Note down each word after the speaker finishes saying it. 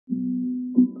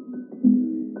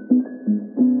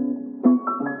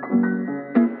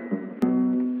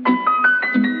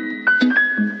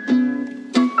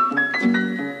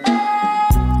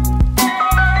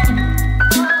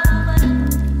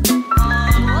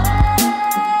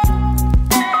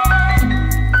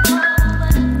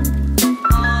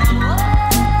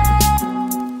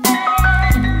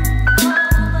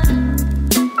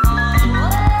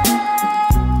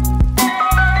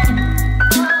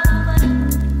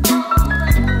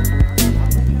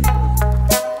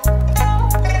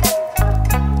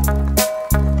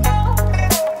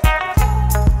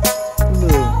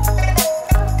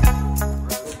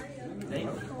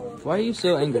are you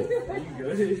so angry?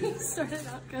 Started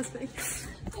out cussing.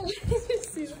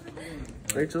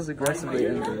 Rachel's aggressively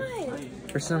angry.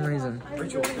 For some reason.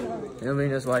 Nobody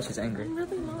knows why she's angry. I'm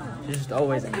really not. She's just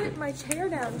always I angry. put my chair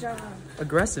down, Jonah.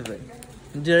 Aggressively.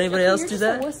 Did anybody else do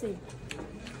that?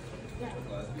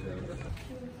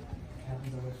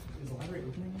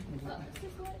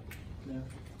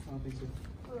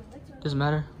 Doesn't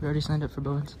matter. We already signed up for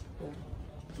Bowens.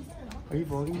 Are you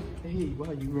vlogging? Hey,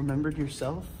 wow, you remembered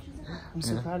yourself? I'm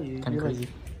so proud of you. Kind of crazy.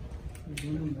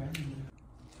 Like,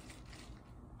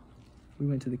 We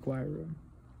went to the choir room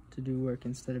to do work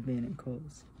instead of being in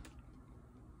Cole's.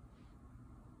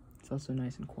 It's also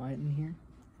nice and quiet in here.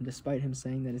 And despite him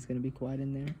saying that it's going to be quiet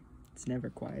in there, it's never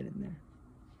quiet in there.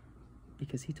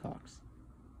 Because he talks.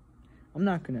 I'm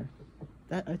not going to...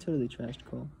 I totally trashed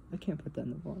Cole. I can't put that in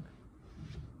the vlog.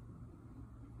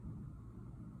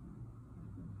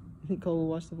 You think Cole will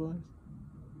watch the vlogs?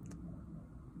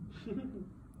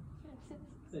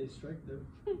 hey, strike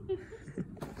there.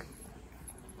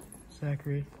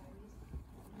 Zachary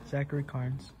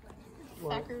Carnes.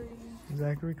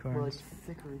 Zachary Carnes.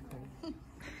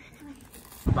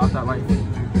 About that life.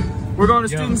 We're going to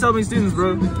students helping students,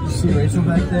 bro. You see Rachel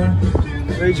back there?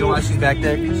 Rachel, why she's back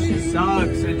there? She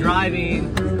sucks at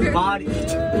driving. Body.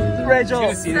 Rachel.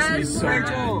 You're gonna see this and be so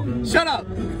mad. Shut up.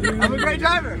 I'm a great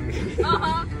driver.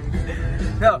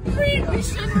 No. We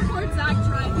should record Zach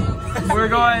driving. We're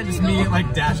going. Just me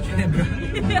like dash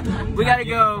cam. We gotta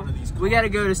go. We gotta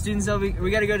go to students helping.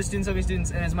 We gotta go to students helping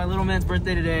students, and it's my little man's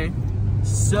birthday today.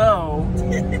 So,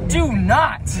 do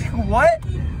not. What,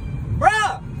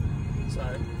 bruh?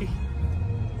 Sorry.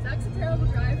 Zach's a terrible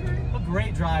driver. A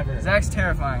great driver. Zach's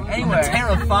terrifying. Anyway,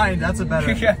 Terrifying. That's a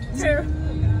better. yeah.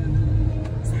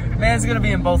 Man's gonna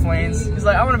be in both lanes. He's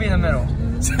like, I want to be in the middle.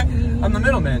 I'm the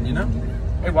middleman, you know.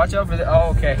 Hey, watch out for the.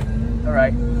 Oh, okay. All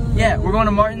right. Yeah, we're going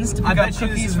to Martin's to pick up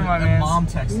cookies for my man. Mom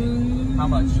texting. How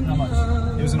much? How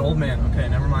much? It was an old man. Okay,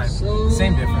 never mind.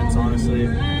 Same difference, honestly.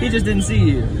 He just didn't see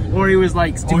you, or he was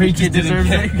like, stupid he kid just didn't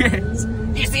deserves care.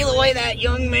 it. You see the way that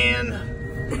young man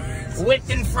whipped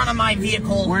in front of my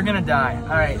vehicle? We're gonna die. All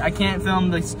right, I can't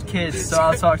film the kids, so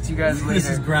I'll talk to you guys later. This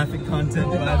is graphic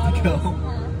content. Do I have to go?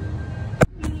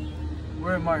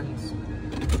 We're at Martin's.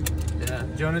 Yeah.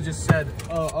 Jonah just said,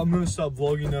 I'm gonna stop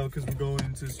vlogging now because we're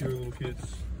going to see our little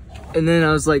kids. And then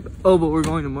I was like, oh, but we're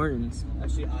going to Martin's.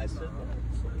 Actually, I said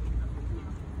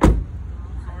that.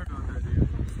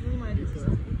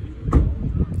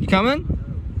 You coming?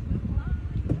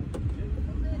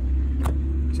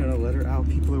 Jonah, let her out.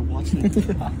 People are watching.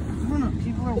 Jonah,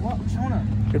 people are watching. Jonah.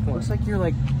 Good point. Looks like you're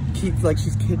like, like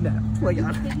she's kidnapped. Like,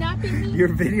 Kidnapping me? you're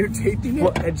videotaping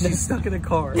it and she's stuck in a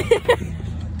car.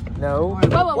 No.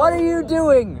 whoa, What are you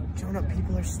doing? Jonah,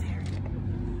 people are staring.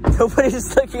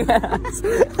 Nobody's looking at us.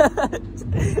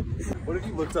 What if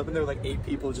you looked up and there were like 8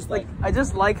 people just like... I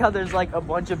just like how there's like a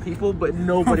bunch of people, but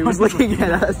nobody was looking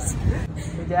at us.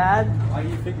 Hey, Dad, Why do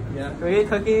you think... Yeah. can we get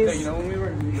cookies? Yeah, you know when we were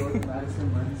in New York,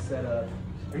 Madison, Len said, are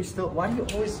you still... Why do you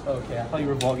always... Oh, okay, I thought you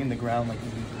were vlogging the ground like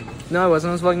you usually do. No, I wasn't.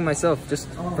 I was vlogging myself, just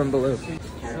from below. So,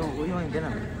 what do you want to get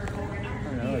on? I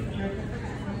don't know, like...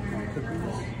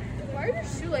 Why are your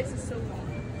shoelaces so long?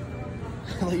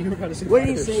 I thought you were about to say... What did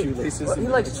he say? Shoelaces Well, he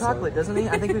and likes like chocolate, doesn't he?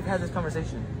 I think we've had this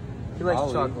conversation. He likes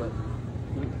Probably. chocolate.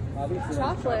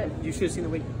 Chocolate. You should have seen the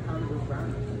way...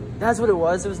 That's what it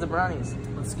was. It was the brownies.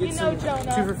 Let's You get know, some...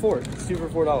 Jonah. 2 for $4. It's 2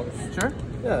 for $4. Sure.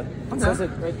 Yeah. It says it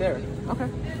right there. Okay.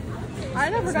 I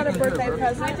never got a birthday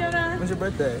present. Hi, Jonah. When's your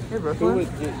birthday? Hey, Who Brooklyn.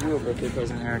 would get you a birthday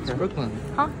present, Erica? Brooklyn.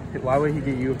 Huh? Why would he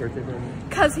get you a birthday present?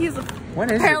 Because he's When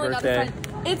is your apparently not the birthday?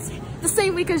 friend. It's the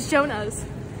same week as Jonah's.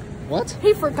 What?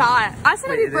 He forgot. I said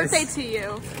Wait, happy it birthday is? to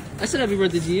you. I said happy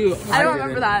birthday to you. I don't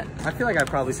remember that. I feel like I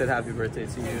probably said happy birthday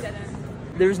to you.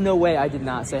 There's no way I did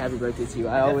not say happy birthday to you.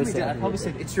 I always say I happy probably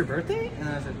birthday. said, it's your birthday? And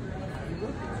I said,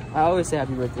 I always say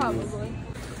happy birthday to you. Probably.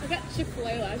 I got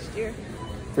Chick-fil-A last year.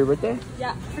 For your birthday?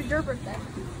 Yeah, for your birthday.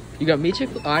 You got me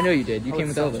Chick-fil-A? Oh, I know you did. You came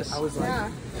with Elvis. I was like,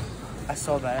 Yeah. I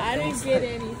saw that. I didn't get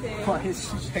anything. Why is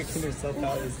she checking herself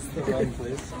out? Is this the wrong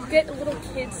place? Get a little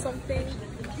kid something.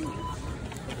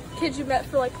 Kids you met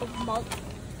for like a month.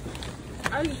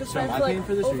 I was just So am friends I for paying like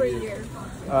for this or over a you? year.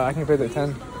 I can pay the 10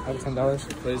 out of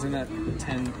 $10. But isn't that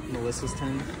 10, Melissa's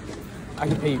 10? I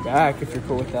can pay you back if you're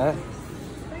cool with that.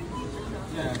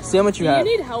 Yeah. See how much you You have.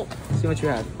 need help. See how much you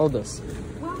have. Hold this.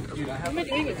 Dude, I What have am I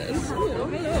doing with this? Ooh,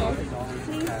 hello.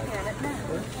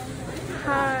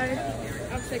 Hi.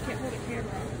 Obviously, I can't hold a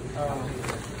camera.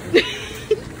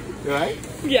 You alright?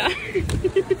 Yeah.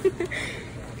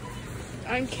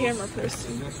 I'm camera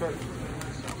person. Gonna start.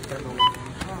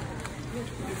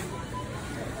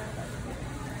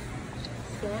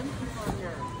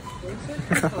 Where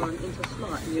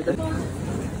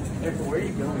are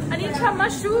you going? I need to have my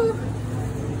shoe.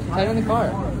 Tie it in the car.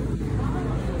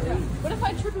 What if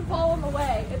I trip and fall on the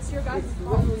way? It's your guys'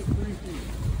 fault. You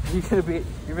really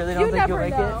don't You think you'll never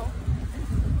make know.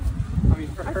 I mean,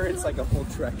 for her, it's like a whole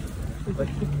trek. Like,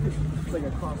 it's like a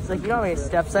constant. It's like, you know how many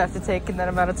steps I have to take in that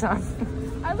amount of time?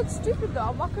 I look stupid though.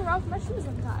 I'm walking around with my shoes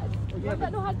untied. You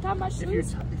don't know how to tie my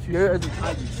shoes? If you're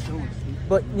tied, you still look stupid.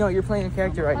 But, you know, you're playing a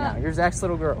character right now. You're Zach's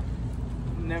little girl.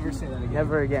 Never say that again.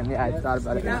 Never again. Yeah, I thought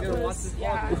about it. That was,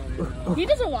 yeah. He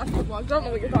doesn't watch the vlogs. I don't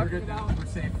know what you're talking about. We're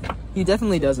safe. He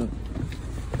definitely doesn't.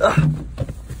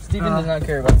 Steven does not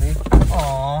care about me.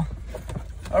 Aww.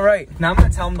 All right, now I'm gonna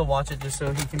tell him to watch it just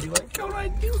so he can be like, what do I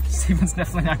do? Steven's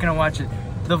definitely not gonna watch it.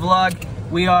 The vlog,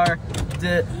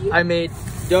 I made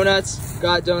donuts,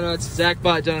 got donuts, Zach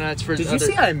bought donuts for Did you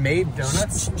say I made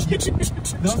donuts? Those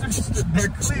are just, they're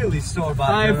clearly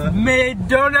store-bought I've donuts. made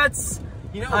donuts.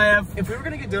 You know, if we were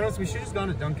gonna get donuts, we should have just gone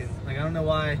to Dunkin'. Like, I don't know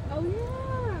why. Oh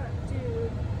yeah, dude.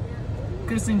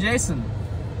 Could have seen Jason.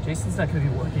 Jason's not gonna be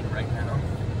working right now.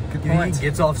 Good You know, point. he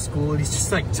gets off school and he's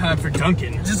just like, time for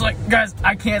Dunkin'. Just like, guys,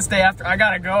 I can't stay after. I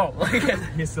gotta go. He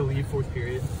has to leave 4th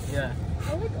period. Yeah.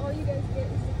 I like all you guys get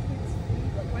is the kids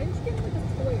food. Like, why didn't you get like a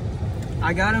toy or something?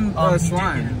 I got him He did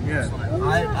slime. get him Yeah.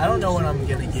 slime. I don't know what I'm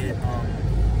gonna get.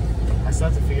 I still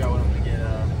have to figure out what I'm gonna get.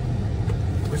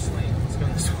 Which lane? Let's go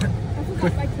this one. I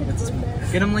forgot my kid's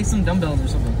birthday. Get him like some dumbbells or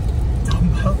something.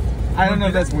 Dumbbell? I don't know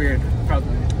if that's weird.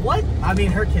 Probably. What? I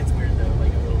mean, her kid's weird though,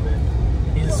 like a little bit.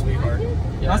 He's a sweetheart.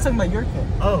 I was talking about your kid.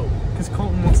 Oh, Because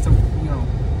Colton wants to,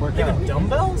 work give out. him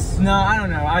dumbbells? No, I don't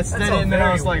know. I said That's it a and then I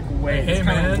very- was like, wait, Hey, it's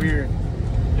kind man. of weird.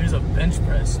 There's a bench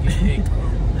press. You big, bro.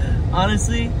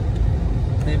 Honestly,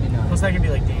 maybe not. Plus, that could be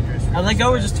like dangerous. I like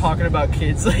how we're just talking about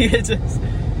kids. Like, it's just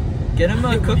get him a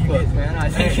What do you cookbook, get? man. I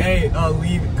think. Hey,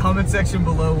 leave comment section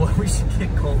below what we should get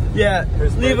Colton. Yeah, For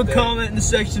his leave birthday. a comment in the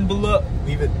section below.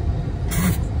 Leave it.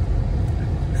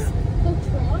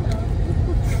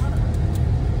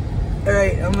 All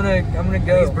right, I'm gonna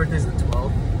His go. birthday's the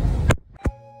 12th.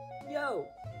 Yo!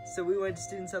 So we went to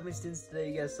Students Helping Students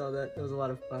today. You guys saw that. It was a lot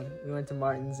of fun. We went to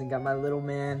Martin's and got my little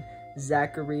man,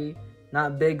 Zachary.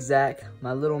 Not Big Zach.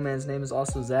 My little man's name is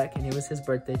also Zach, and it was his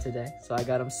birthday today. So I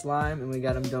got him slime, and we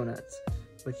got him donuts,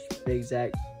 which Big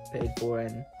Zach paid for,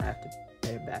 and I have to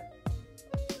pay him back.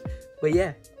 But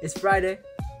yeah, it's Friday.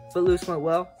 Footloose went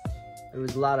well. There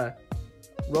was a lot of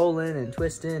rolling and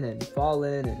twisting and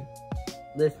falling and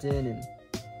lifting, and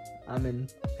I'm in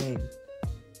pain.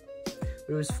 But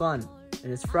it was fun,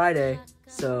 and it's Friday,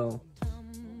 so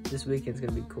this weekend's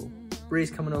gonna be cool.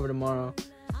 Bree's coming over tomorrow.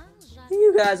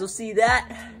 You guys will see that.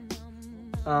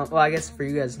 Well, I guess for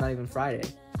you guys, it's not even Friday.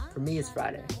 For me, it's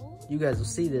Friday. You guys will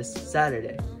see this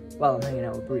Saturday while I'm hanging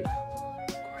out with Bree.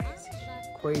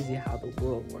 Crazy how the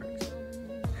world works.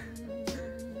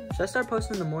 Should I start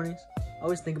posting in the mornings? I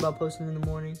always think about posting in the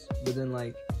mornings, but then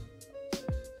like,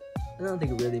 I don't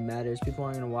think it really matters. People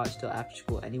aren't gonna watch till after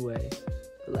school anyway.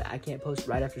 But like, I can't post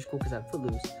right after school because I have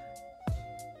Footloose.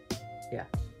 Yeah.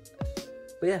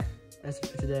 But yeah, that's it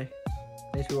for today.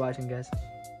 Thanks for watching, guys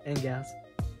and gals.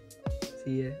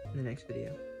 See you in the next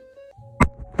video.